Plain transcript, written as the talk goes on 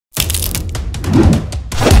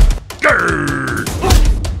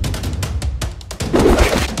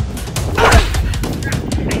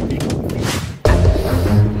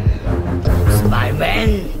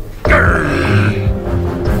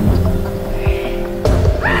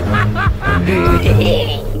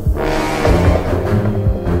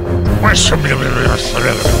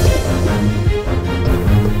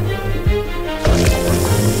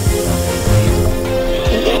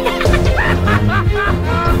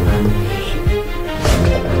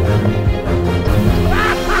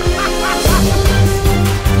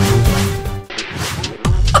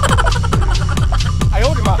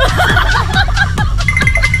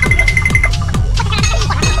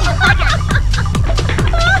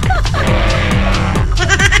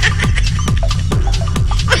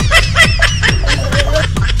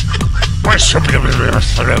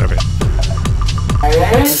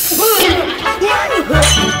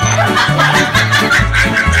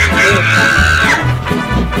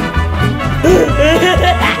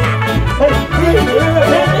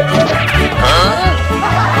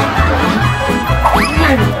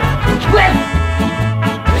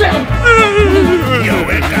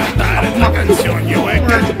Yo voy a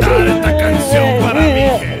cantar esta canción para mi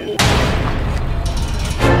gente.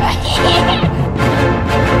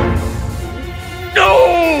 ¡No!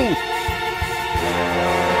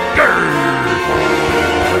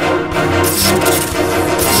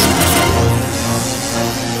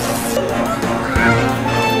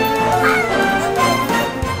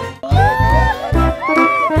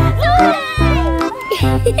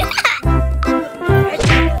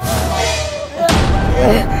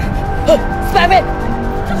 Spam it!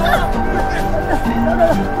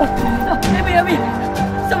 Abby!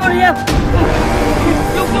 Somebody help!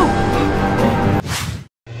 Go!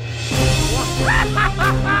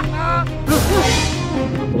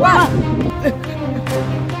 Wow!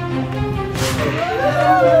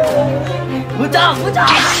 Good job!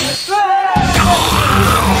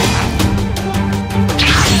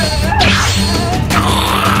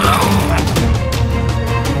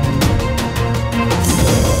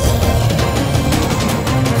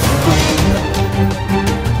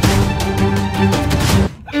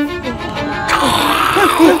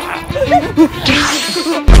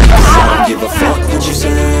 I don't give a fuck what you say.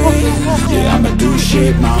 Yeah, I'ma do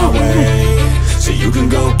shit my way. So you can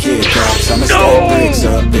go kick rocks, I'ma stack bricks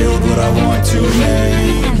up, build what I want to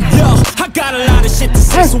make. Yo, I got a lot of shit to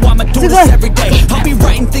say, so I'ma do this every day. I'll be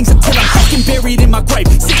writing things until I'm fucking buried in my grave.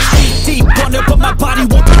 6 feet deep under, but my body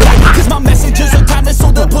won't be light. Cause my messages are timeless,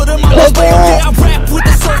 so they'll put them on display. Yeah, I rap with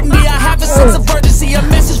a certainty, I have a sense of urgency. A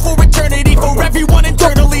message for eternity, for everyone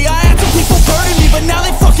internally. I had some people burning me, but now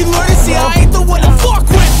they fucking learn to see I ain't the one to fuck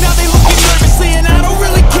with. Now they looking nervously, and I don't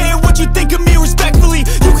really care what you think of me respectfully.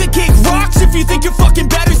 You can kick rocks if you think you're fucking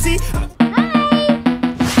better, see?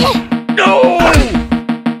 No!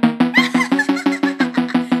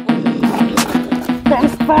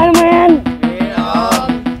 That's Spider-Man!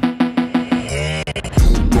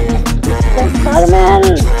 That's Spider-Man!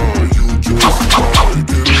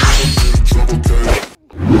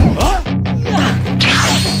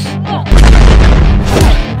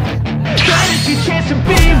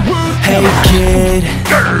 Hey kid,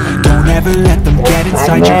 don't ever let them get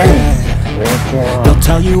inside your head. They'll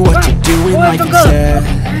tell you what to do in life instead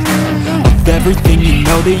of everything you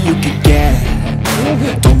know that you could get.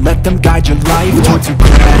 Don't let them guide your life towards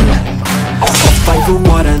regret. I'll fight for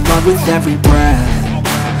what I love with every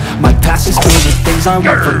breath. My past is filled with things I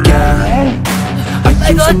won't forget. I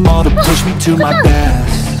use them all to push me to my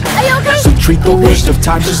best. So treat the worst of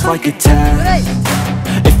times just like a test.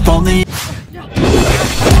 If only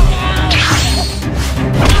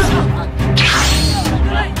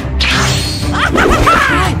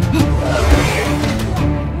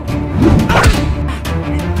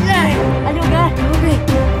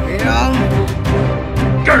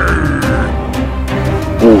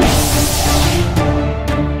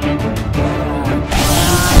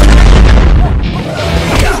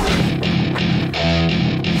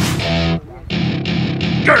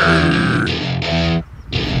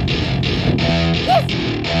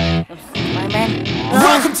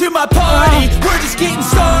Welcome to my party, we're just getting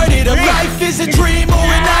started. A life is a dream or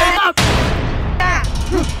a night.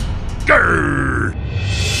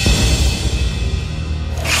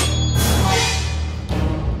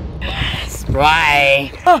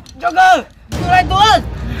 Right! Joker! Turun turun!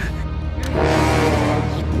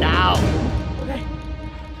 Now!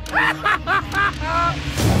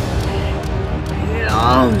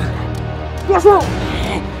 Belum! Masuk!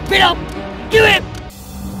 Belum! Give it!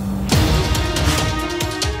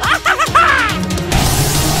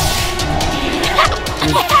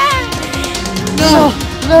 No!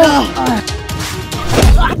 No!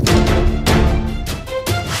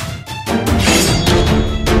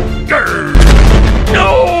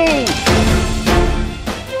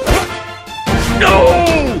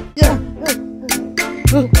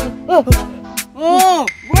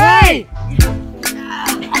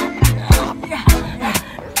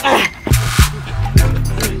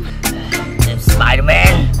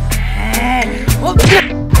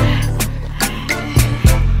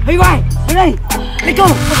 Hey, quay, ở đây. Let's go.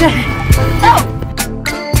 Ok. Go.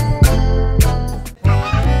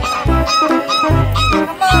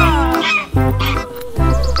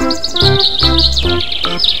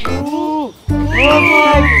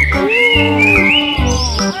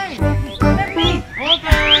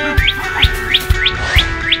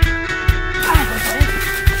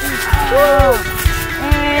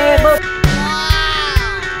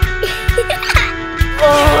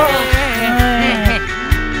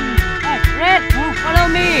 Follow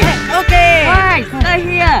me. Okay. Right, stay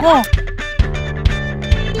here. Go.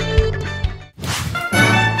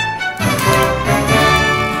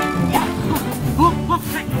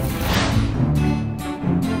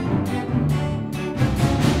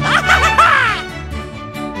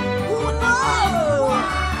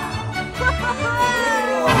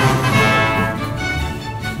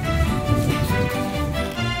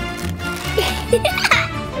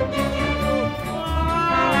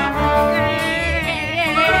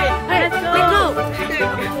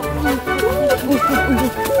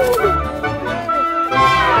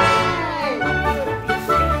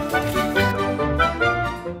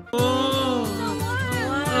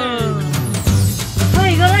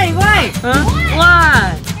 Hey, go đây, quay.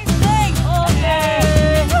 One.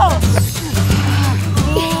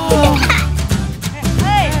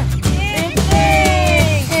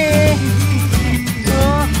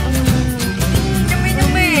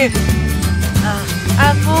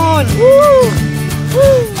 Ampun.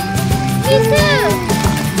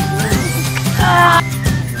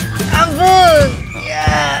 Ampun.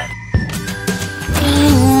 Ya.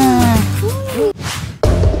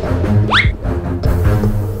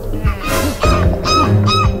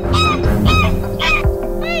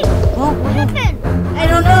 I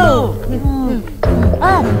don't know.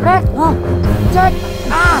 Red. Check.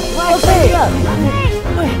 Okay.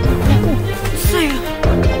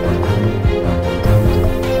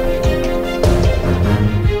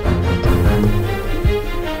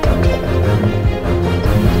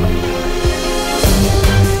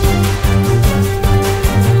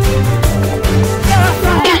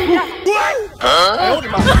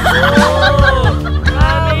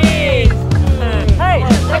 Hey,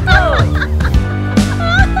 let's go.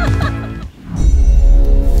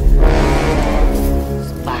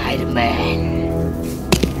 Spider-Man.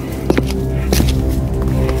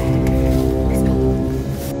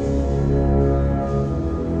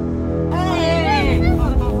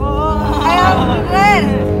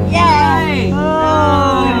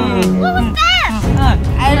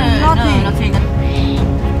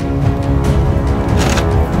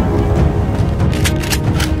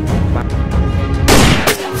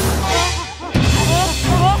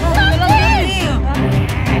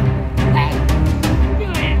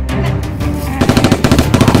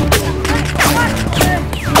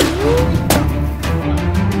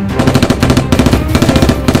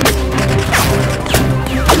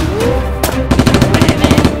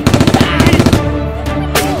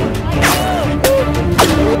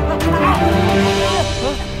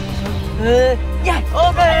 Yeah,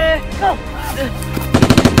 okay, go.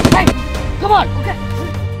 Hey, come on. Okay.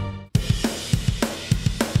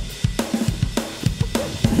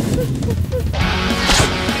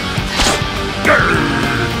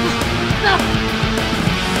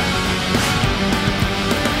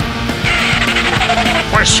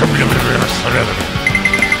 Questo mi deve essere.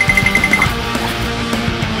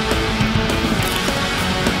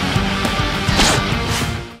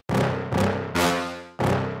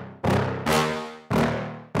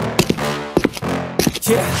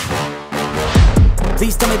 Yeah.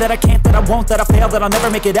 Please tell me that I can't, that I won't, that I fail, that I'll never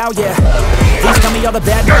make it out, yeah. Please tell me all the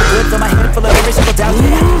bad, no good, fill my head full of every single doubt,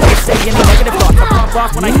 yeah. Never say any negative thoughts, I pop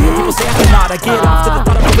off when I hear people say I cannot. I get off to the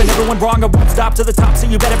thought of proving everyone wrong, I won't stop to the top, so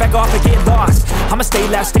you better back off and get lost. I'ma stay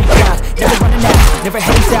loud, stay proud, never running out, never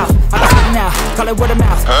heading south. I'm spitting out, call it word of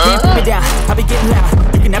mouth, can't put me down, I'll be getting loud.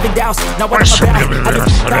 You can have it douse, not what I'm about, I do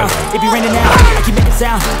proud. It be raining out, I keep making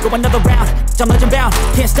sound, go another round, I'm legend bound,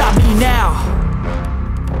 can't stop me now.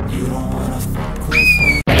 You don't wanna fuck with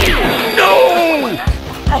me.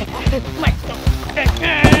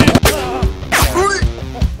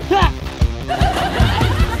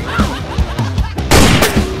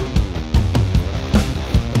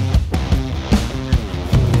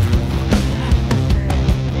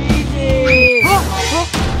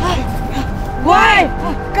 Why?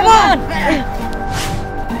 Come on.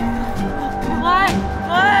 Why?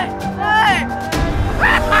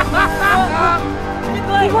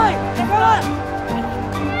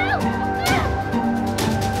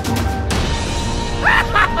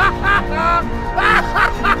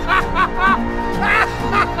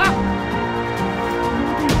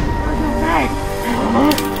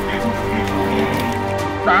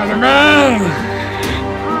 Spider-Man!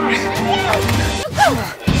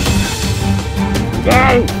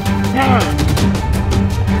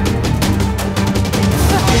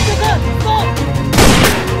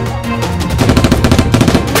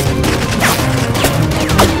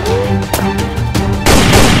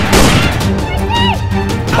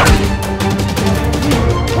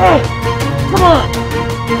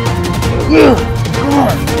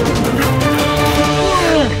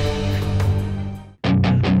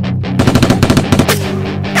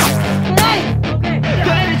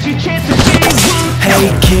 Hey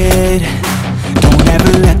kid, don't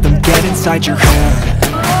ever let them get inside your head.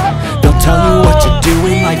 They'll tell you what to do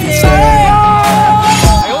in life instead.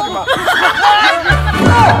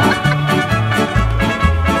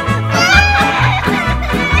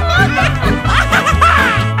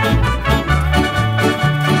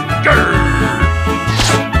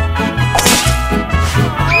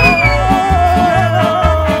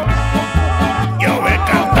 Yo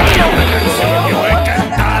voy a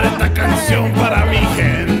cantar esta canción para mi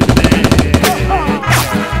gente.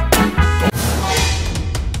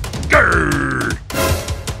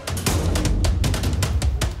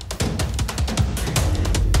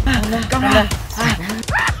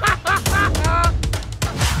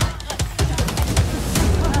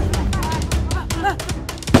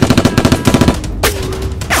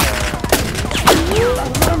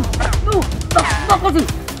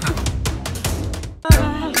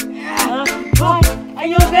 Are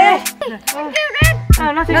you okay?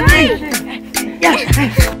 Nothing. Yeah.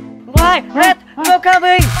 Why? Red, go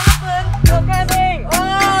coming. Go coming.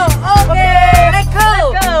 Oh, okay. Let's go.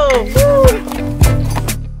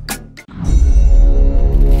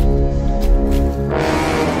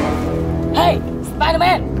 Hey,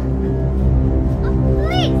 Spider-Man.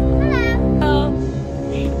 Please,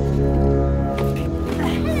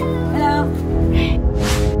 hello.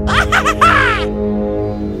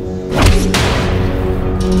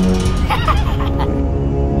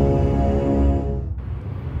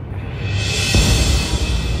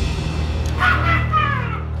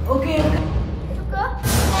 Okay.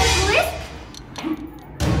 Louis?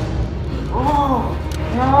 Oh,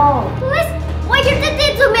 no. Louis, why you did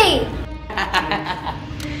this to me?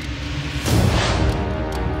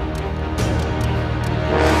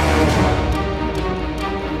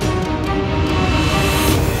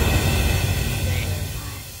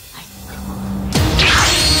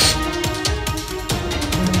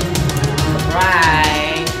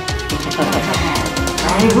 Right.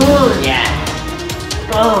 Very good. Yeah.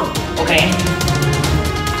 Go. Okay.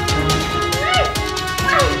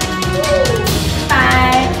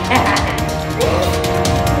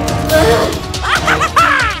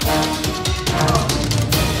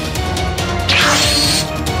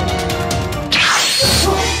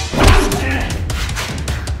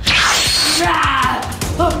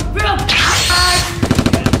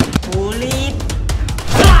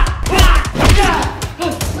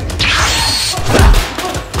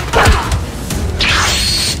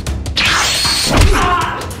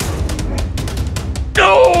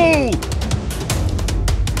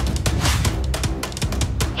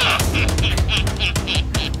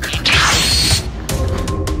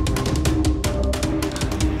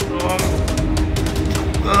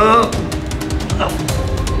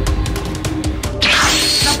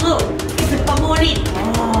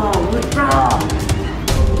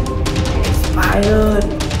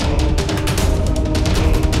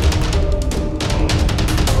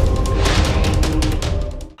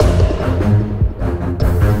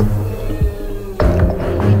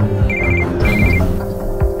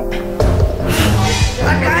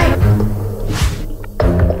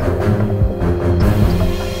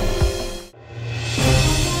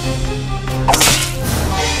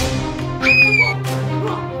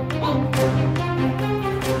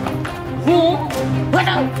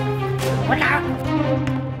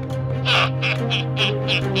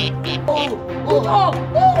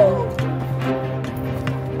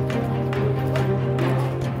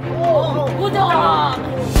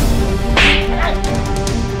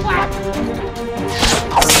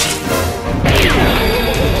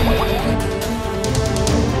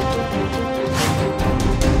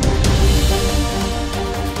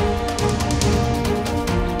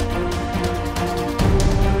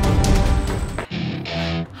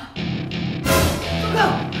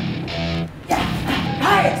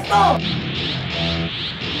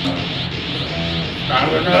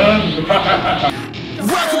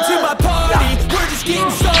 Welcome to my party, we're just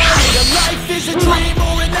getting started. A life is a dream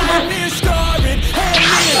or a nightmare scarring. Hand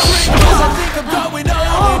me a drink, cause I think I'm going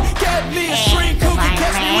all in. Get me a shrink who can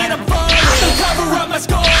catch me when I'm falling. Cover up my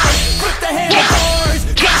scars, flip the handlebars.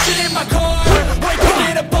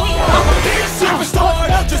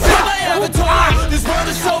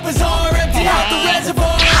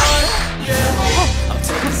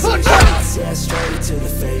 to the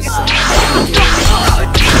face.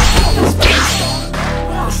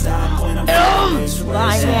 Stop when I'm feeling this way.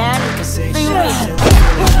 Bye, man. Take a seat, See you shit, later.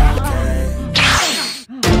 feeling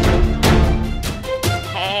okay.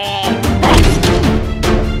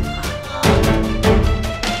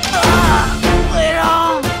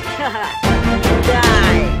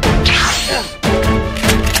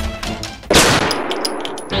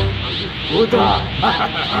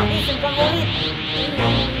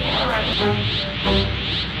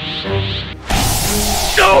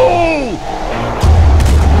 No!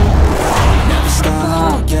 Never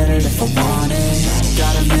stop, get it if I want it.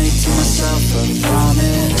 Gotta make to myself a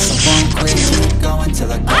promise. I won't quit, keep going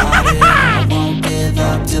till I got it. I won't give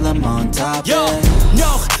up till I'm on top. Yo, Yeah.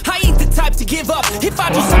 no, I ain't the type to give up. If I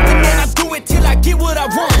do something, then I do it till I get what I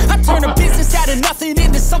want. I turn a business out of nothing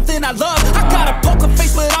into something I love. I got a poker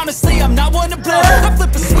face, but honestly, I'm not one to blow. I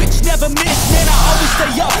flip a switch, never miss, man, I always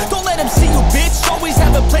stay up. Don't let them see you, bitch, always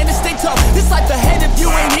have a plan to stay tough. This life ahead of you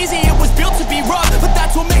ain't easy, it was built to be rough. But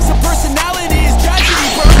that's what makes a personality, is tragedy,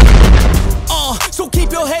 bro. So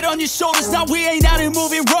keep your head on your shoulders. Now we ain't out here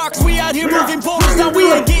moving rocks, we out here moving boulders. Now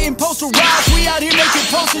we ain't getting posterized, we out here making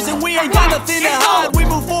posters. And we ain't got nothing to hide, we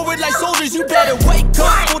move forward like soldiers. You better wake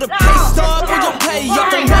up for the pay stub, or you'll pay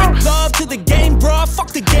up. Don't make love to the game, bruh,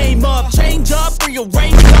 fuck the game up. Change up,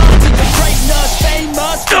 rearrange up to the greatness,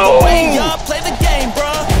 famous. Go way up, play the game,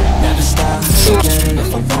 bruh. Never stop, get it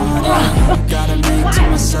if I want it. Gotta make to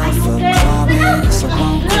myself a promise. I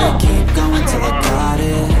won't quit, keep going till I got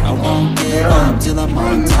it. I won't give up till I'm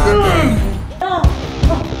on top.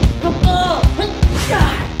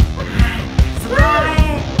 Yeah.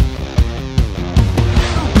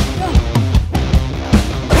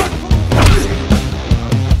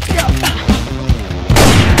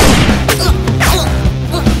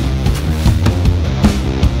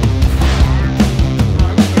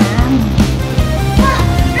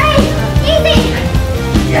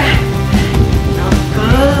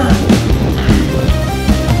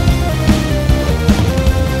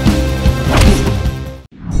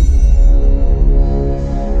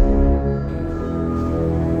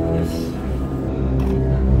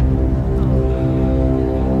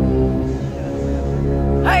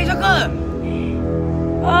 Hey, Joker!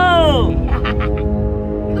 Oh!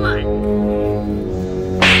 Come on!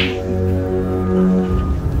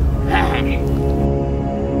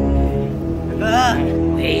 Joker,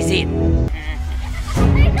 where is it?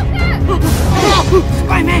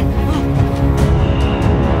 Spider-Man!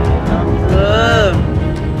 Joker!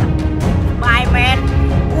 Spider-Man!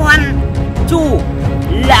 1, 2,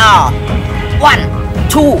 law! 1,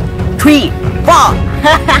 2, 3, 4!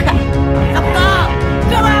 Joker! Come on!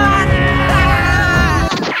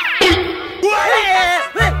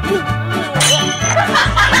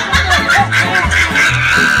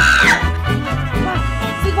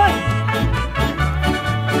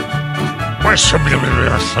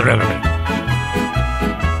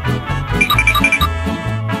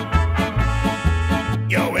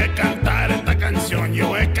 Yo voy a cantar esta canción, yo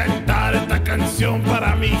voy a cantar esta canción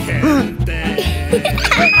para mi gente.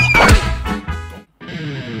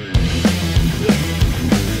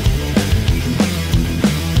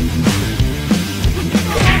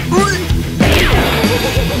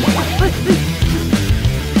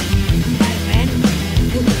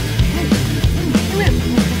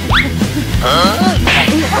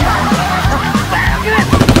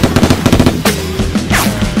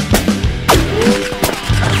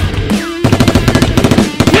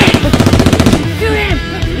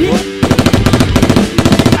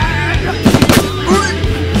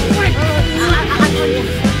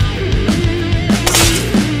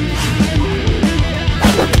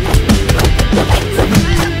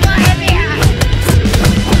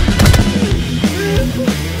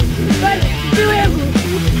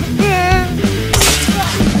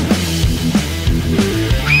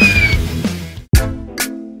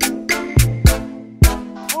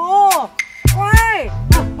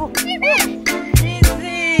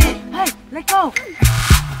 go!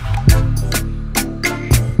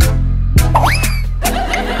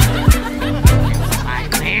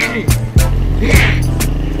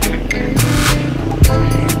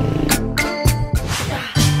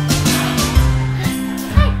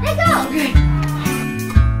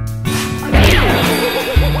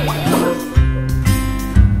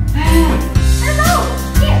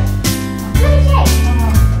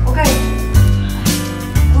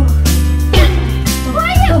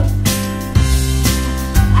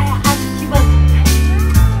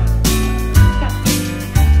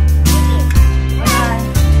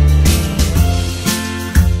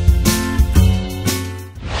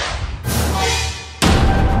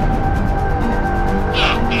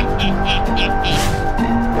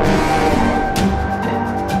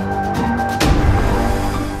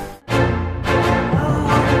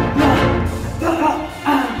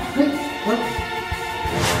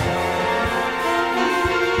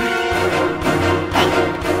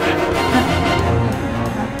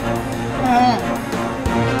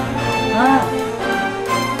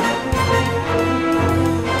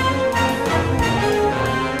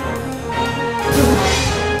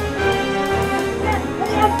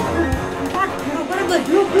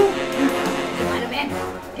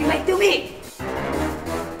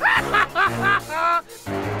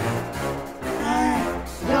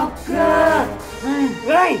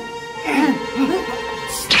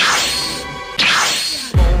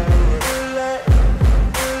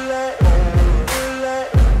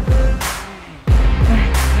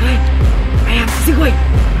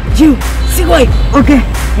 Fight! Okay.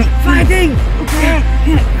 Fighting! Okay.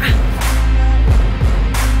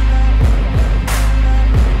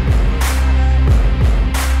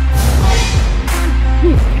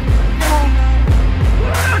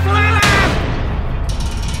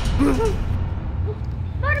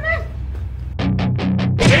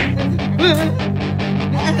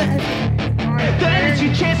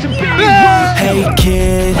 Hey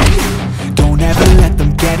kid, don't ever let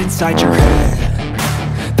them get inside your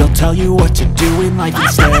head. They'll tell you what to do in life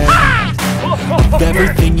instead of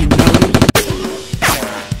everything you know.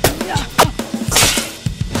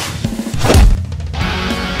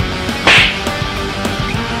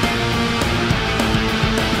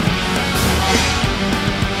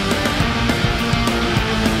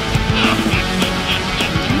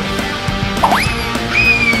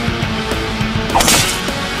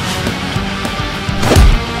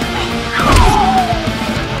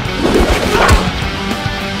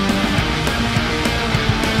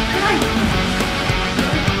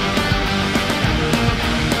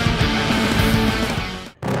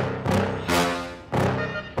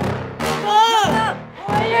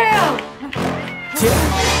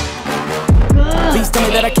 Please tell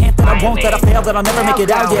me that I can't, that I won't, that I fail, that I'll never make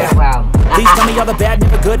it out, yeah. Please tell me all the bad,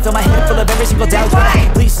 never good, fill my head full of every single doubt,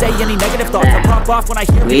 yeah. Please say any negative thoughts, I pop off when I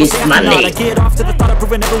hear people say I'm not. I get off to the thought of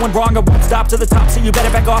proving everyone wrong, I won't stop to the top, so you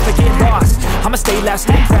better back off and get lost. I'ma stay loud,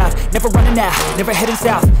 stay proud, never running out, never heading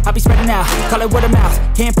south. I'll be spreading out, call it word of mouth,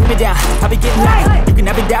 can't put me down, I'll be getting loud. You can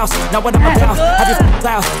have it douse, not what I'm about, have your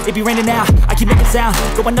cloud, it be raining now, I keep making sound,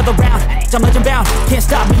 go another round, I'm legend bound, can't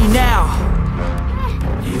stop me now.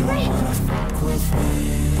 You don't wanna fuck with me.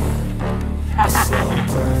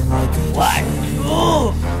 One,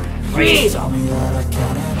 two, three. Tell me that I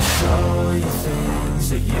can't show you things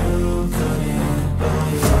that you couldn't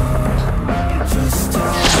believe. Just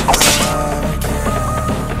tell me that I can.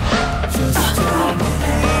 Just tell me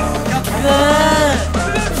that I can.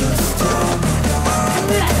 Just tell me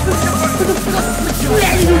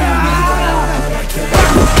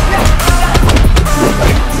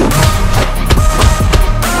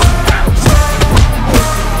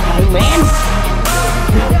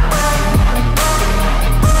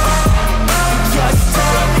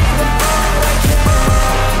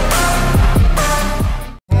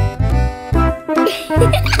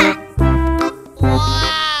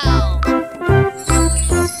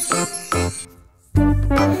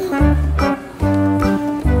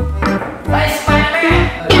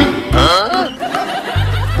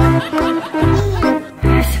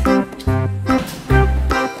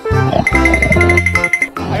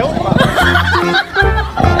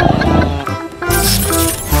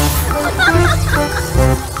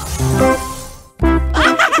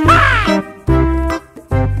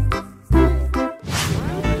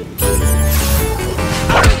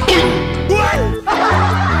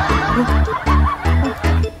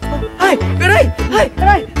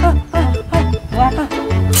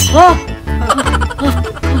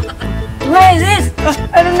Where is this?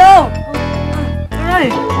 I don't know. Hey,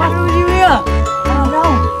 what do you here? I don't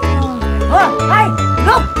know. Hey,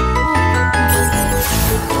 look!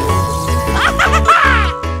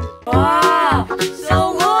 Wow, so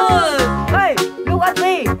good! Hey, look at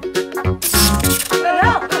me!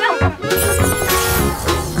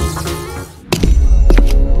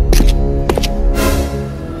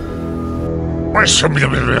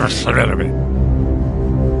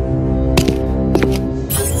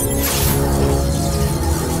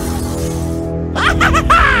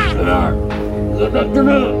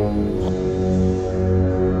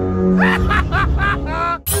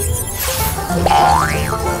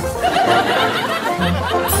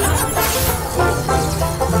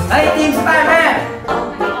 Hey, Team Spider-Man!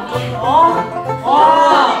 Oh,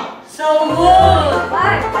 so good!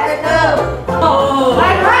 Let's go! Oh, I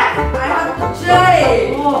have to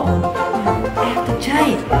chase! I have to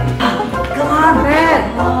chase! Come on, man!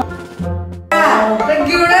 Thank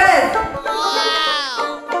you, Red!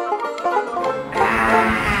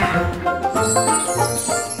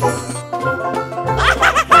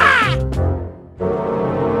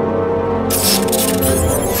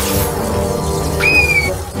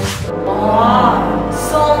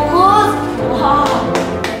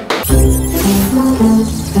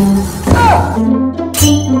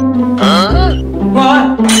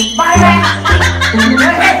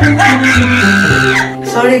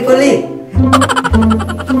 Sorry, colleague.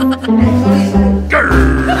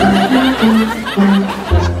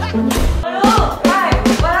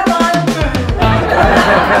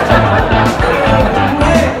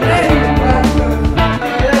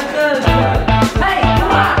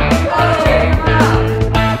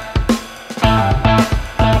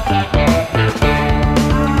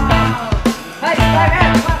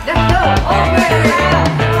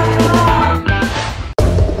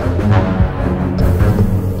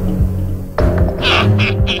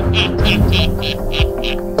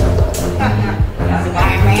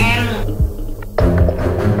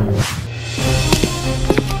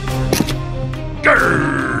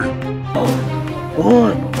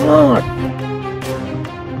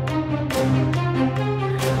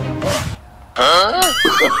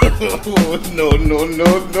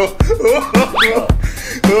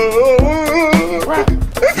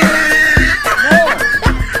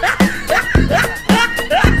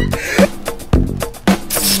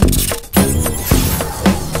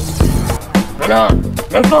 No, no,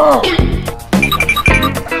 no, no.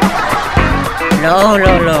 No,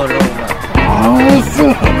 no, no, no.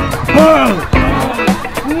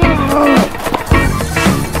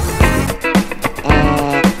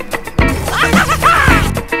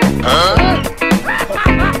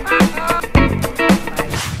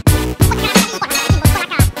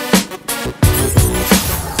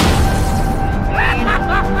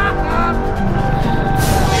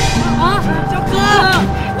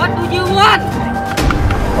 What do you want?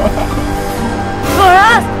 For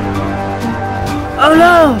us? Oh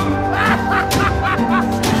no!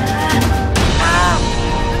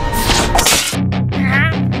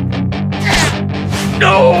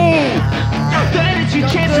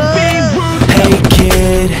 Hey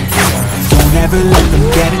kid, don't ever let them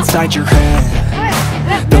get inside your head.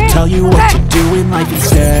 They'll tell you what to do in life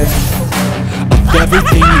instead of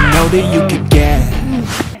everything you know that you could get.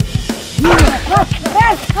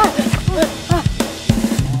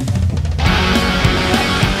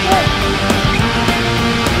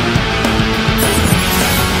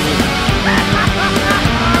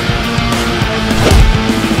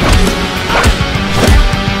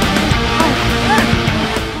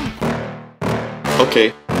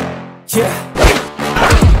 Okay. Yeah.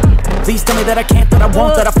 Please tell me that I can't, that I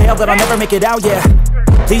won't, that I fail, that I'll never make it out, yeah.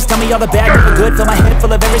 Please tell me all the bad, never good, fill my head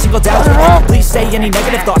full of every single doubt, yeah. Please say any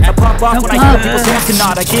negative thoughts, I pop off when I hear people say I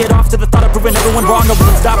cannot. I get off to the thought of proving everyone wrong, I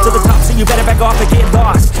won't stop to the top, so you better back off and get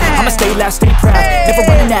lost. I'ma stay loud, stay proud, never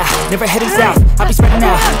running out, never heading south. I'll be spreading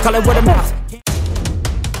out, call it word of mouth.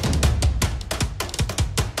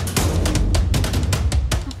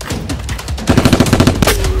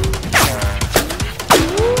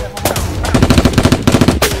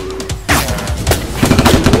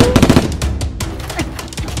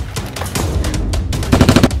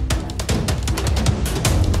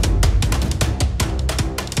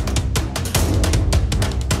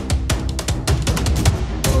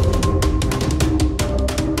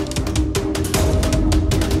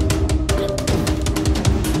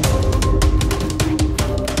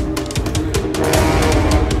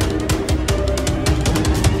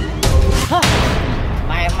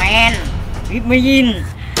 My man, leave me in.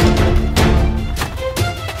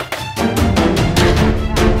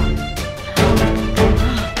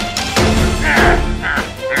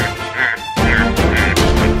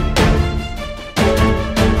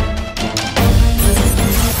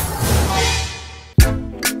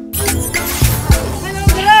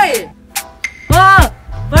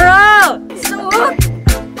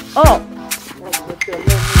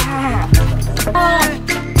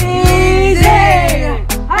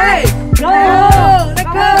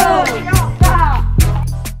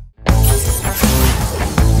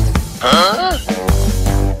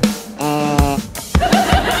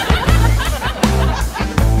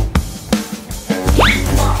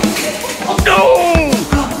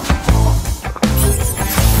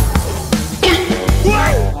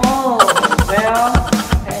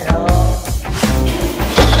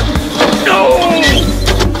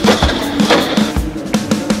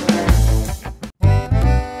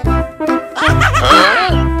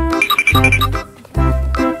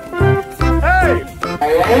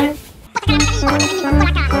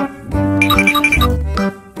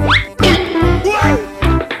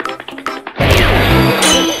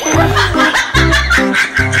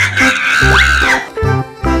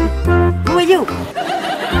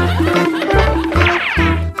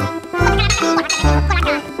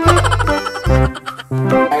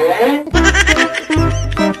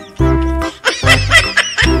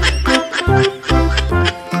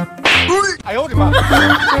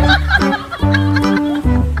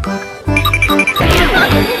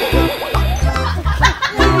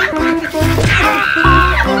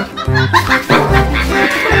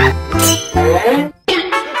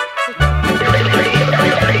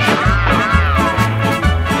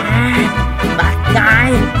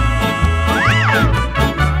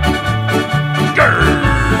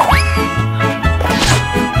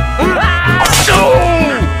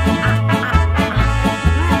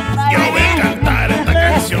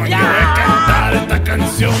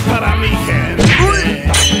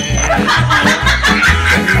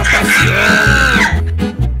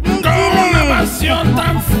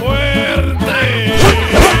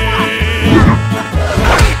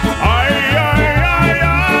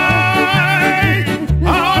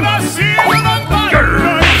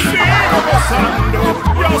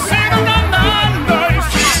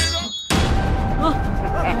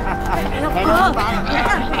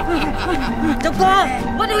 Joker,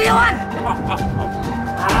 what do you want?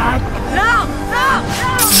 No, no,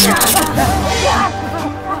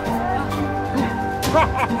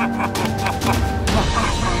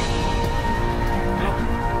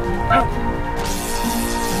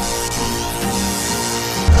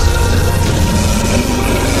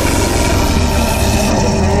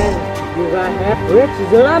 You got half rich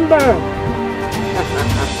as lumber.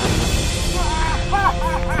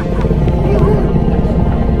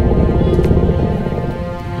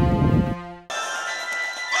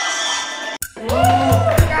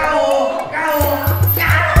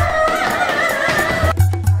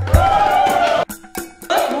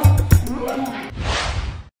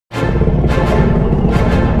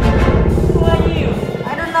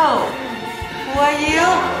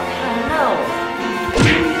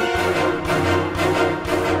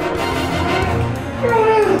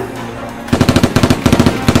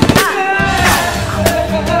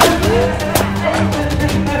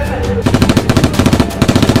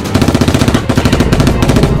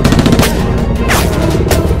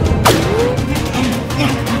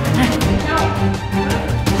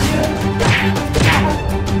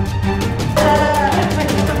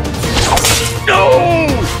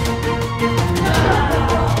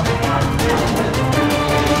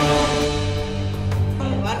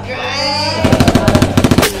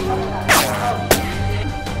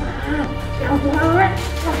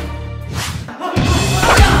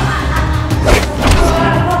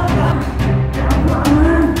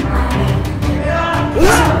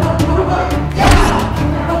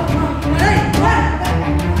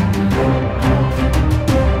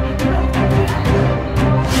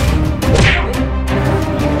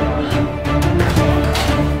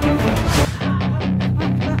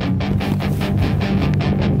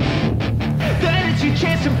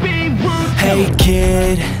 Hey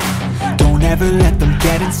kid, don't ever let them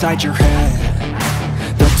get inside your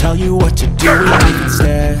head. They'll tell you what to do in life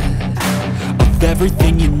instead of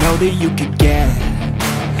everything you know that you could get.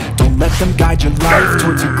 Don't let them guide your life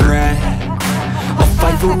towards regret. I'll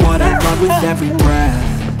fight for what I love with every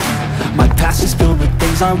breath. My past is filled with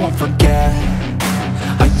things I won't forget.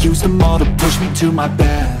 I use them all to push me to my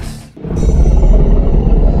best.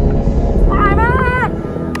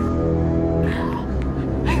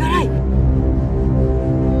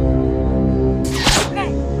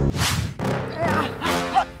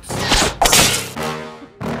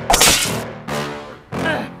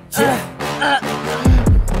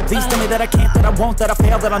 Please tell me that I can't, that I won't, that I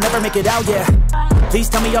fail, that I'll never make it out, yeah. Please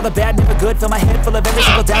tell me all the bad, never good, fill my head full of every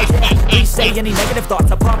single doubt, yeah. Please say any negative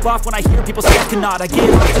thoughts, I pop off when I hear people say I cannot. I get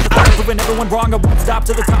lost to the thought of proving everyone wrong, I won't stop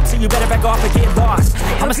to the top, so you better back off and get lost.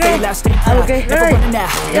 I'ma stay loud, stay proud, never running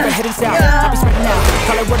out, never heading south. I'll be spreading out,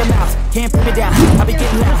 call it word of mouth, can't put me down, I'll be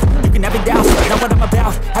getting loud. You can have it down, know what I'm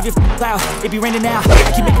about, have your cloud, it be raining now.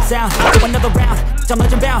 I keep making sound, go another round, I'm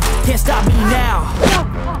legend bound, can't stop me now.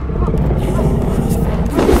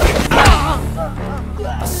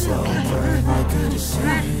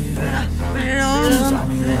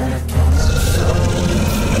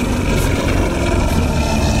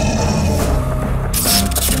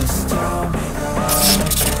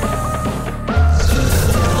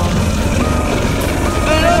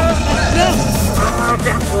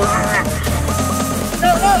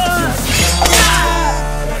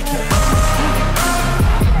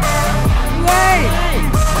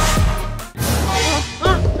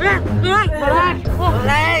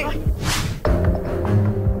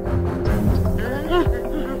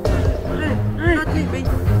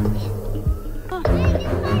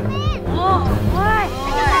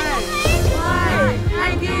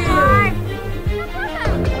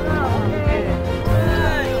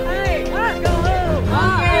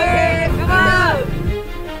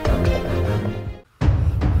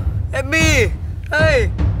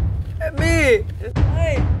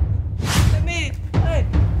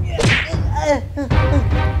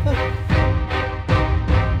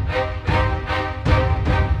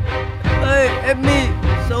 Emmy,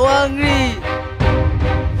 so hungry.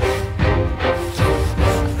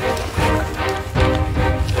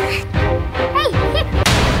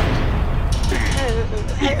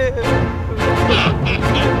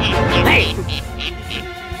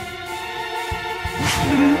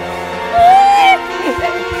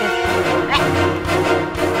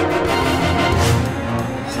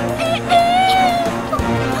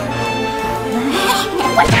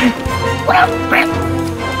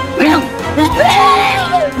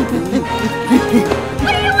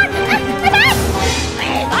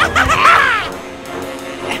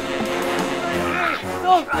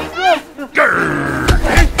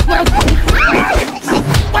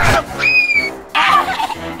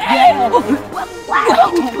 What?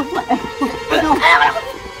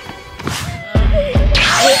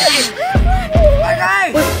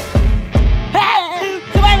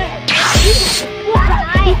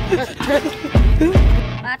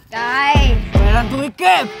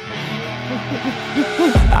 cave.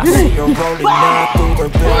 I see her rolling up through her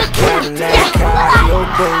black Cadillac, high heel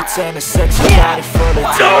boots and a sexy body full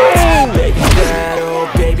of tats. Baby's bad, oh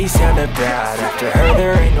baby's hella bad. After her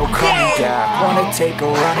there ain't no coming back. Wanna take a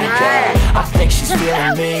running back. I think she's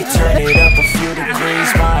feeling me. Turn it up a few degrees.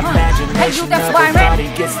 My imagination of her body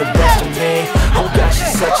gets the best of me. Oh gosh,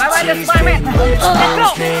 she's such a tease. Big lips,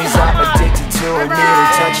 bruised knees. I'm addicted to her, need her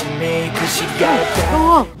touching me, cause she got it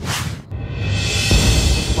bad.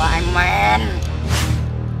 Spider-Man.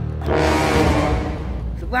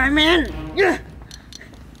 Spider-Man. Yeah.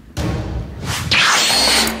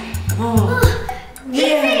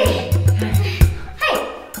 Hey!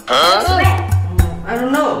 I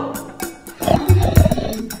don't know.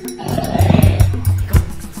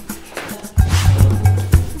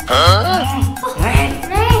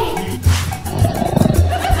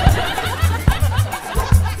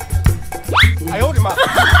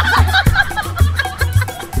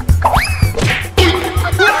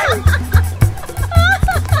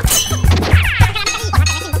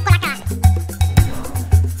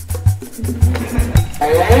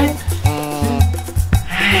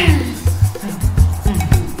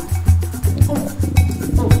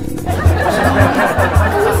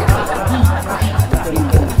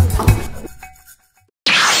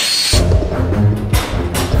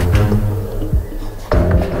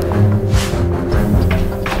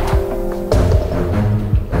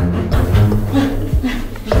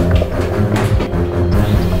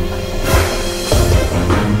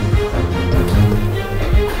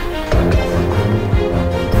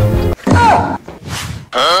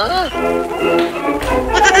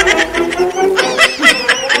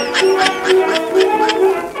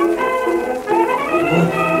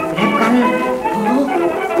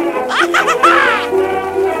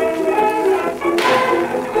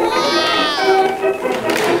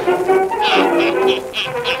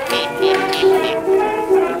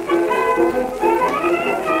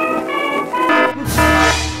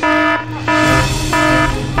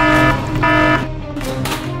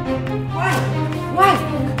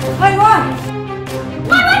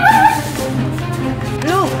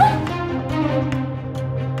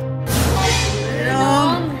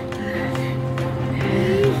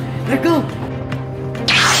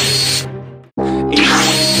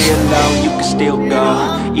 Still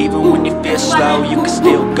go. Even when you feel slow, you can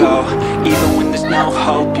still go. Even when there's no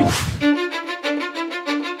hope, you.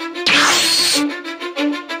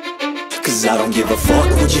 Cause I don't give a fuck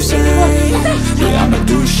what you say. Yeah, I'ma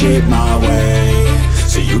do shit my way.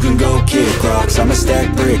 So you can go kick rocks, I'ma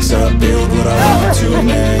stack bricks up, build what I want to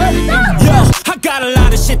make. Yo, I got a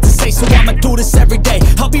lot of shit to say, so I'ma do this every day.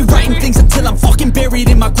 I'll be writing things until I'm fucking buried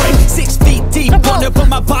in my grave. 6 feet deep under, but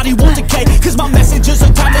my body won't decay. Cause my messages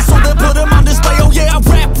are timeless, so they'll put them on display. Oh yeah, I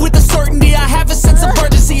rap with a certainty, I have a sense of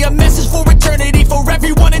urgency. A message for eternity, for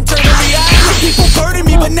everyone internally. I had people burning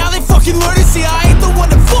me, but now they fucking learn to see I ain't the one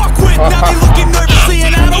to fuck with. Now they looking nervously,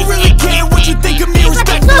 and I don't really care what you think of me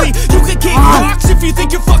respectfully. You can kick rocks if you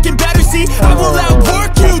think you're fucking better, see. I will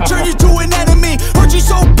outwork you, turn you to an enemy. Hurt you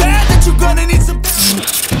so bad that you're gonna need some.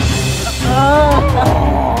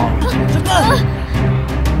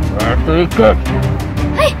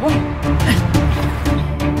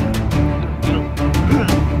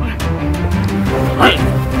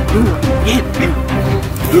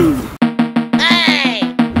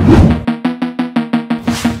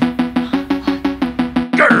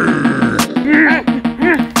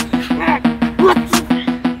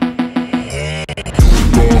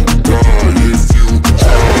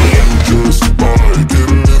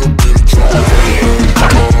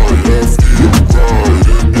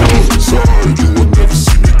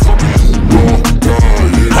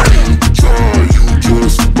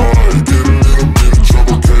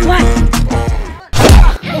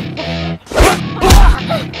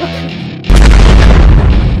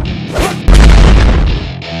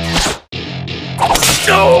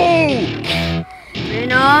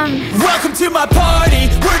 Welcome to my party,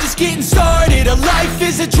 we're just getting started. A life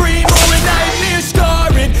is a dream or a nightmare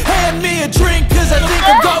scarring. Hand me a drink cause I think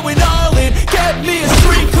I'm going all in. Get me a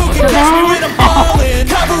shrink who can catch me when I'm falling.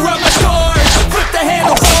 Cover up my scars, flip the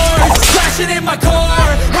handlebars, crashing in my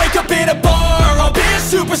car, wake up in a bar. I'll be a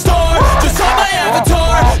superstar, just on my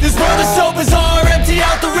avatar. This world is so bizarre, empty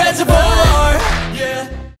out the reservoir. Yeah.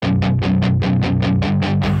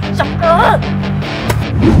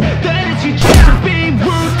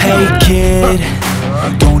 Hey kid,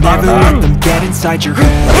 don't ever let them get inside your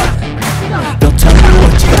head. They'll tell you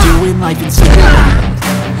what to do in life instead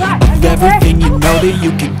of everything you know that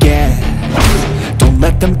you could get. Don't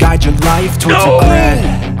let them guide your life towards regret.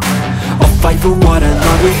 I'll fight for what I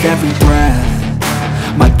love with every breath.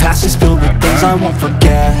 past is filled with things I won't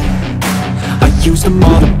forget. I used them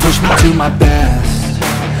all to push me to my best.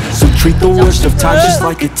 So treat the worst of times just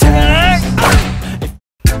like a test.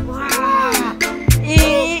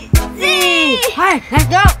 Easy. Hey, let's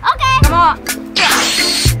go. Okay. Come on.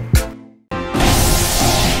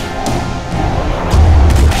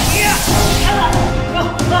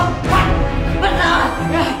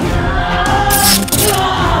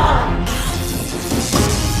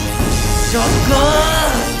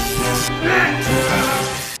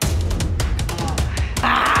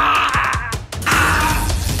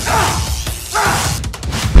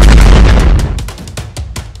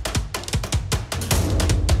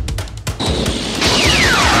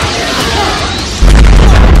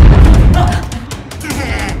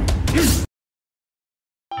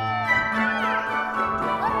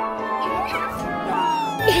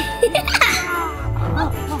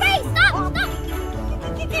 Hey, stop! Stop!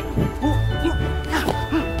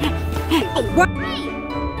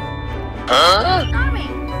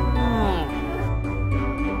 Sorry.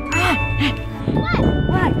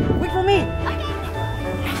 What? Wait for me.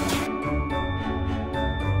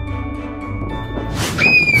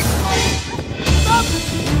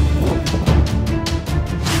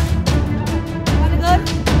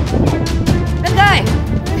 That guy.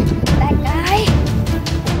 That guy.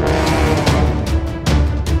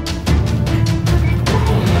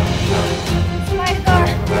 Spider car.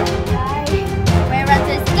 Guy. Where runs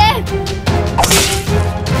to escape?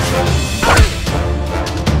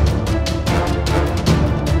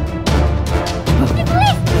 Hey,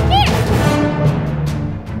 police!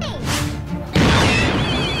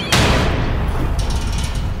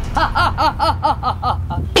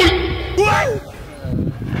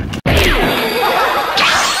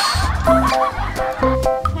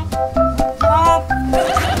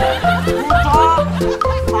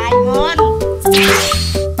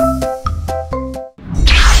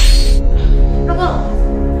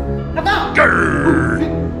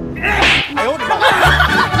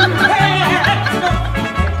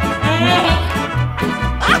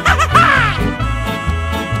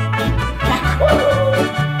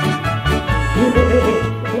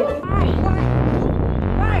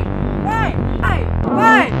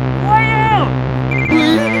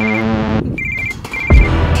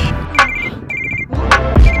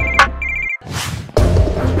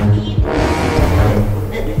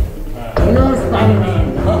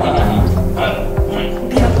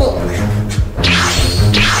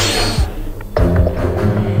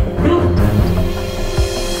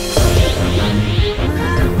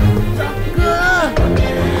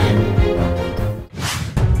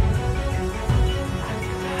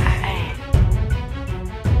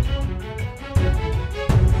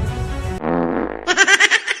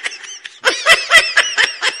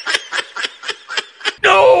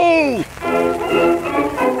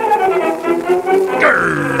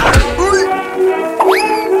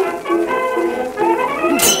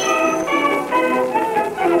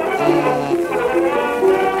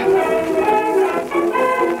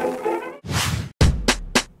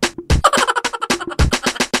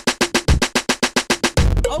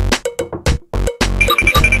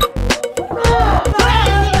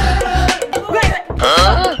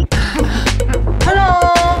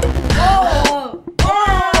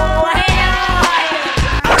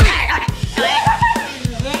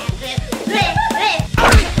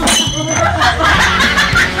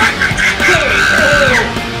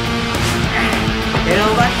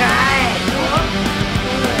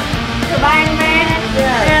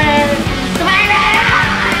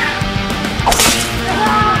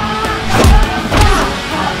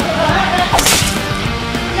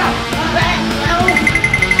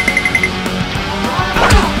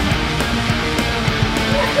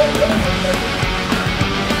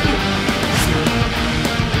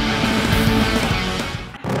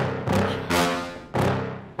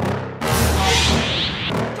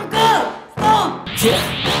 Here! Yeah.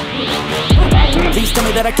 Please tell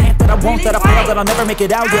me that I can't, that I won't, that I fail, that I'll never make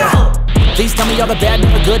it out, yeah. Please tell me all the bad,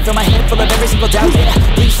 never good, fill my head full of every single doubt, yeah.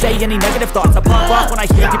 Please say any negative thoughts, I pop off when I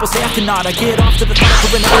hear people say I cannot. I get off to the thought of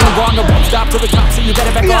proving everything wrong, I won't stop till the top, so you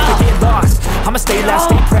better back off and get lost. I'ma stay loud,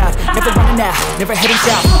 stay proud, never running out, never heading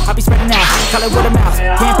south. I'll be spreading out, call it word of mouth,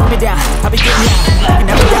 can't put me down, I'll be getting out. You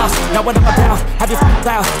never doubt, not what I'm about, have your f***ing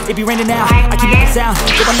cloud, it be raining now. I keep making sound,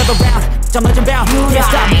 get another round, I'm legend bound, can't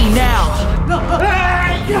stop me now.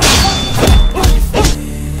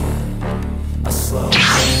 A slow burn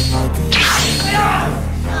like a disease.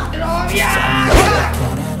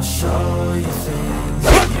 Can show you things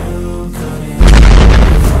that you couldn't.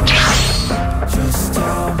 Just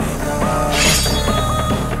tell me that.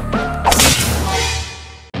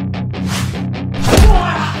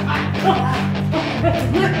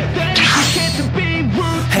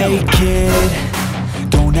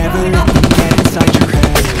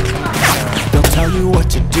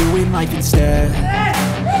 in life instead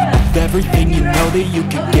of everything you know that you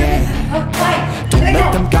can get. Don't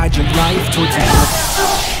let them guide your life towards your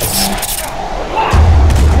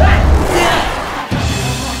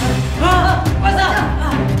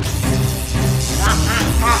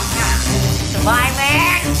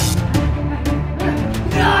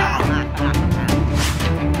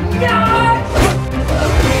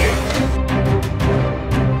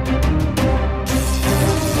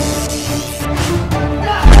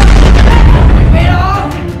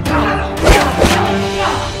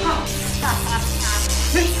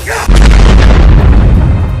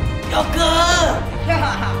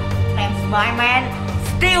Spider-Man,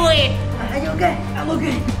 steal it! Are you okay? I'm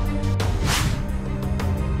okay.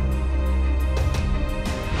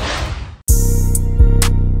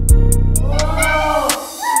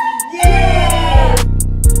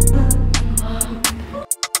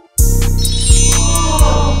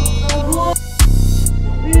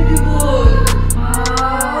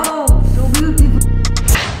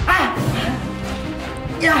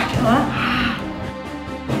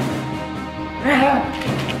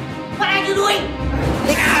 What are you doing?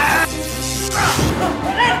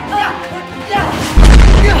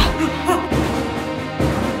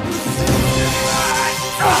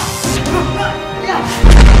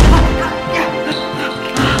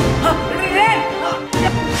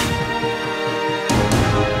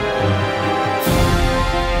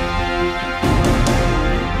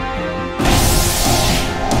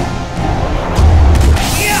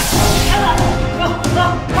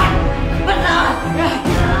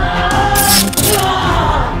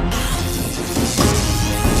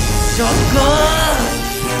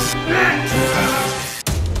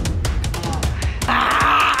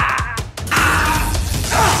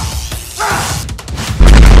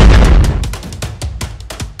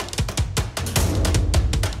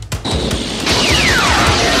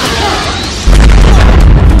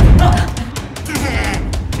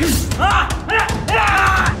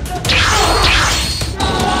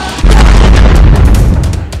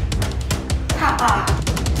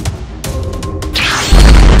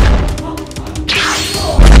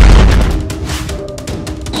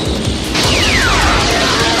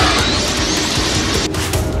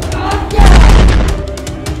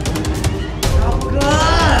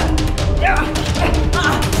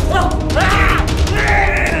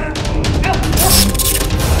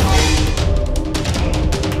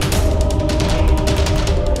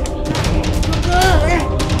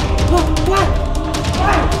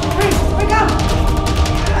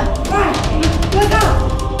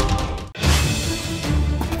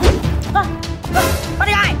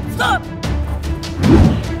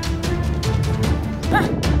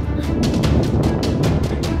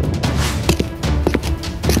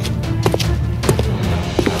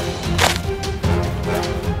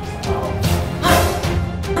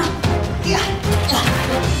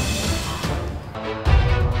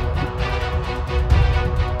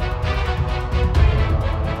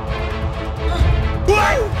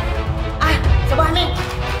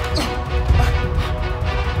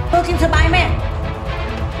 Looking to Spider-Man.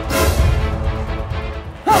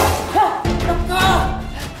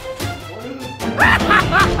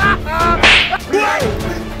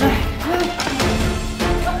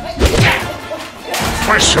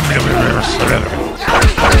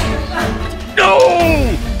 No!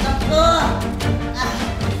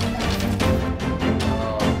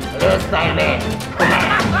 Hello, Spider-Man.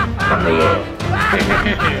 Come here.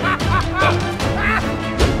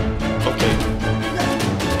 Okay.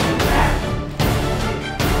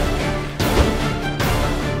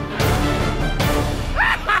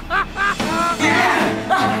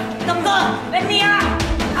 Come go! Let me out!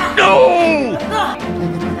 No!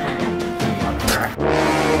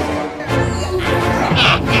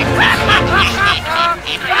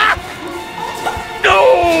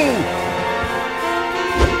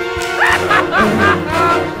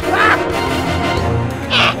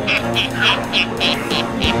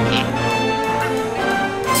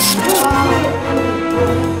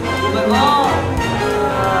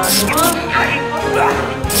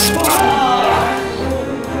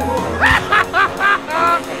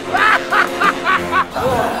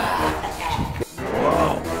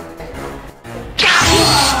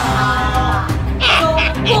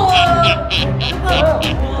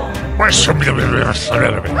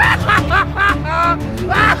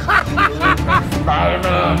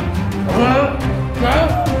 Spider-Man.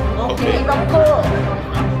 Okay.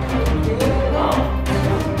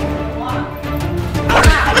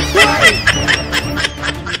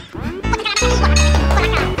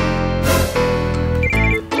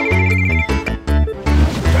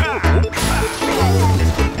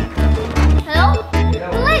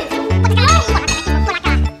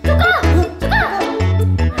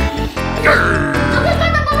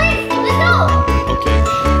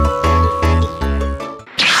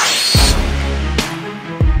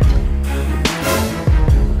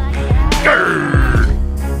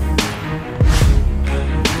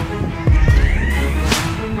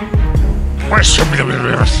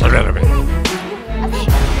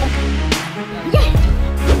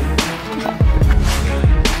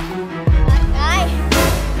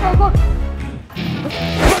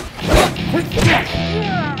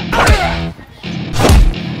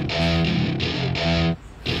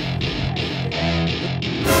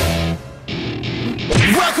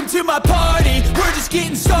 Welcome to my party, we're just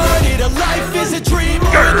getting started. A life is a dream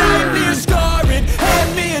or a nightmare scarring.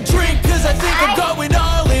 Hand me a drink cause I think I'm going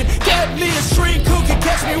all in. Get me a shrink who can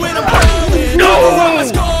catch me when I'm falling. Cover all my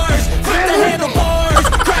scars, flip the handlebars,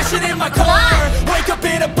 crashing in my car, wake up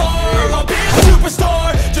in a bar. I'll be a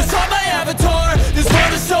superstar, just on my avatar. This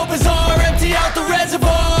world is so bizarre, empty out the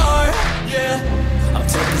reservoir. Yeah, I'm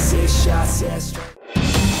taking 6 shots, yeah, straight.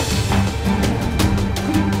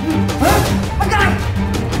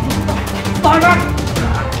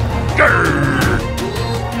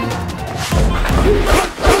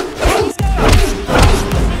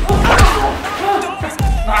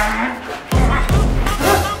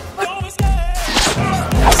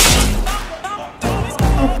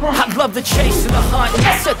 I love the chase and the hunt, and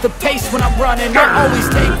I set the pace when I'm running. I always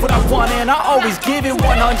take what I want and I always give it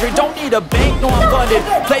 100. Don't need a bank, no I'm funded.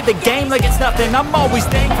 Play the game like it's nothing, I'm always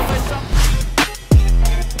thankful for something.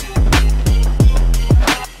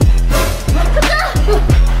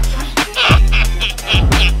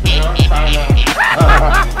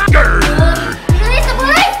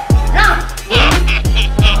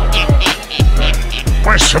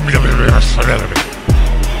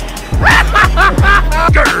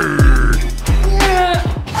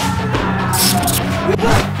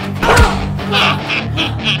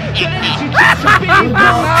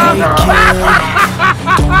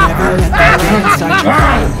 Don't ever let them get inside your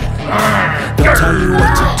head. They'll tell you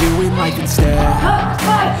what to do in life instead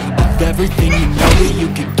of everything you know that you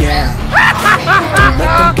could get. Don't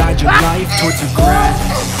let them guide your life towards regret.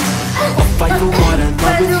 I'll fight for what I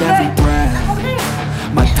love with every breath.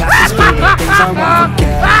 My past is filled with things I won't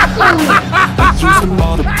forget. I use them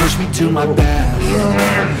all to push me to my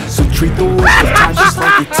best. So treat the worst of times just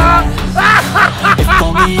like a test. If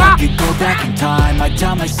only I could go back in time, I'd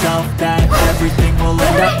tell myself that everything will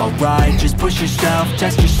end up alright. Just push yourself,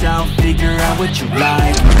 test yourself, figure out what you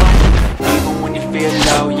like. Even when you feel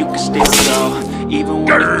low, you can still go. Even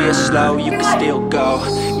when you feel slow, you can still go.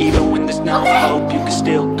 Even when there's no hope, you can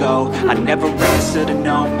still go. I never answer to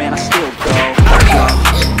no, man, I still go. Go,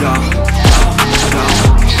 go, go, go,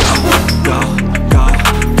 go, go,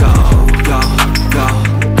 go, go, go, go,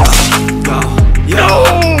 go,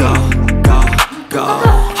 go, go, go.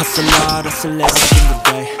 Hustle hard, hustle every single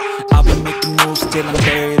day. I'll be making moves till I'm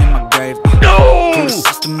buried in my grave. To the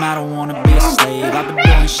system, I don't wanna be a slave. I've been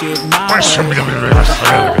doing shit my way.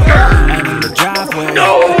 And in the driveway,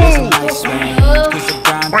 there's a nice range. Cause I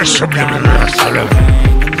grind through the grind like a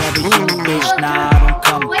pain. And every human bitch, nah, I don't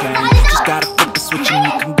complain. Just gotta flip the switch and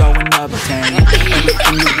you can go and obtain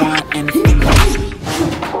anything you want, anything you want.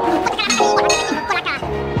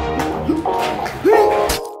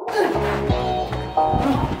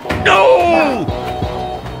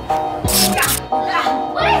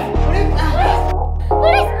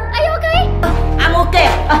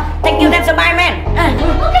 Thank you, that's a bye, man.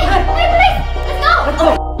 Okay, hey, please, let's go.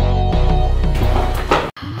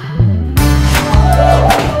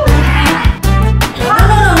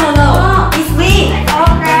 No. It's me.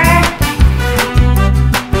 Okay.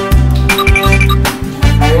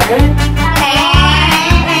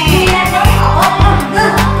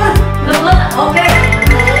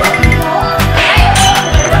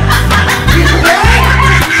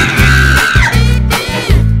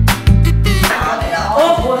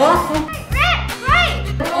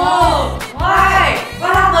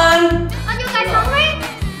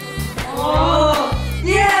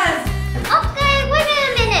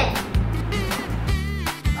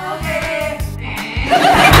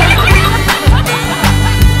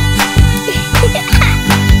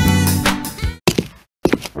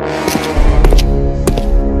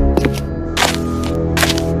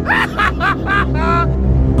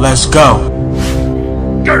 Let's go.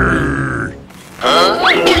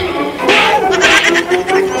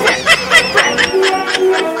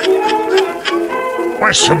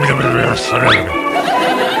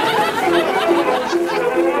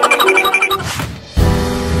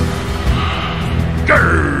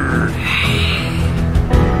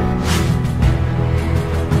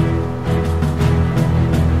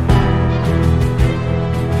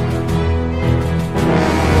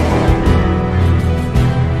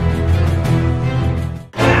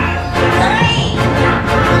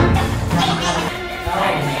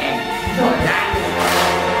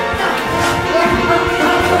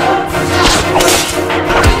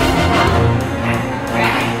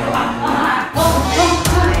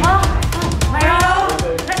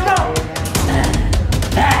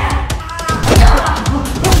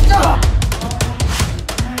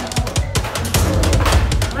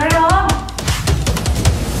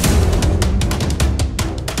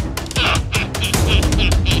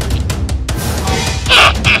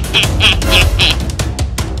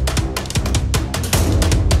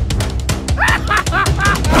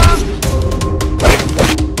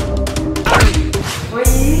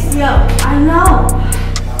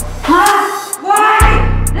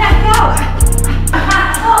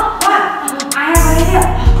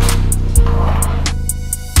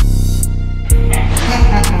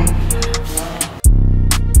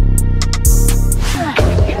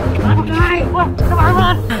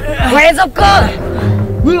 of course.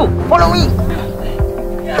 You follow me.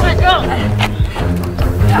 Let's go.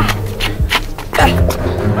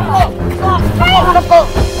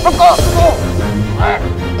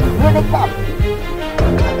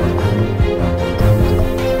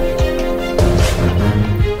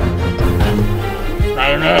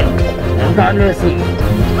 Spider-Man, I'm gonna lose you.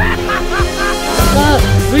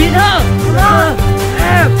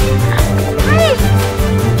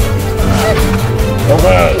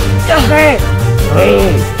 Okay. Okay. 3,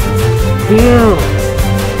 2,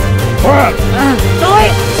 1. Tôi.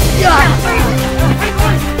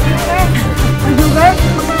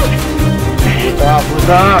 Stop with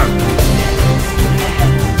that.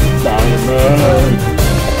 Spider-Man.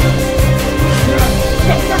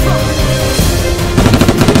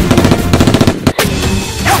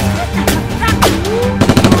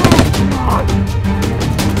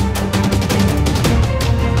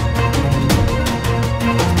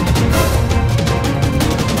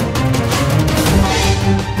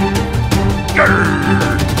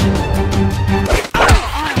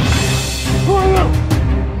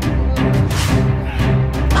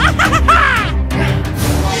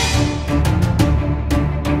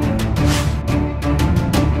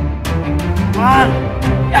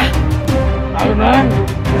 Spider-Man,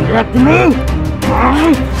 lihat dulu.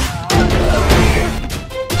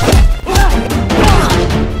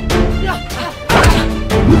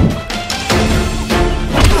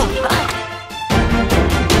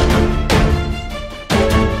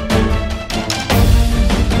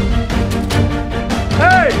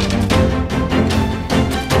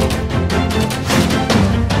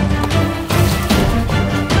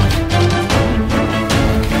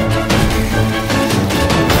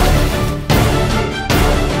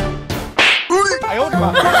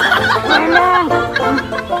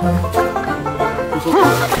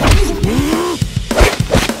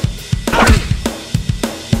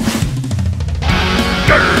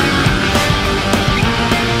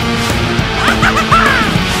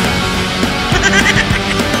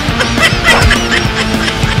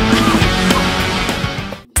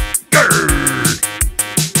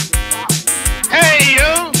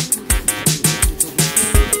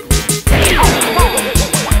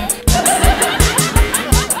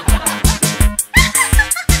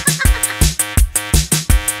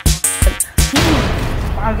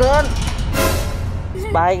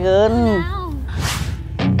 Spider.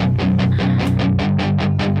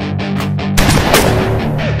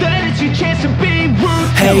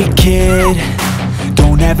 Hey kid,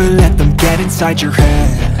 don't ever let them get inside your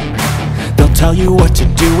head. They'll tell you what to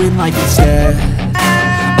do in life instead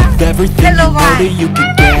of everything you know that you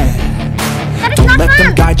can get. Don't let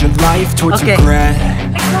them guide your life towards regret.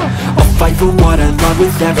 I'll fight for what I love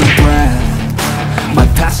with every breath. My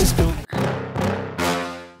past is built.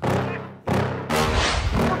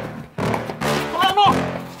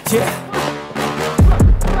 Yeah.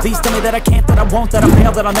 Please tell me that I can't, that I won't, that I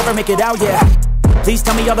fail, that I'll never make it out, yeah. Please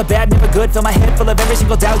tell me all the bad, never good, fill my head full of every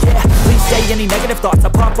single doubt, yeah. Please say any negative thoughts, I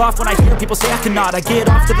pop off when I hear people say I cannot. I get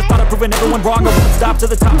off to the thought of proving everyone wrong, I won't stop to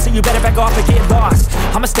the top, so you better back off and get lost.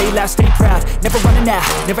 I'ma stay loud, stay proud, never running out,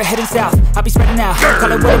 never heading south. I'll be spreading out,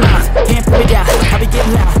 call it word of mouth, can't put me down, I'll be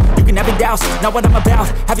getting loud. You can have your doubts, not what I'm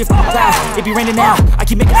about, have your full cloud, it be raining now, I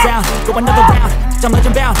keep making sound, go another round, I'm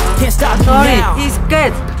legend bound, can't stop me now. He's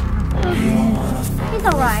good. He's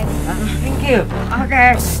alright. Thank you.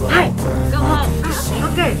 Okay. Hi. Go home.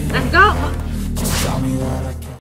 Okay, let's go.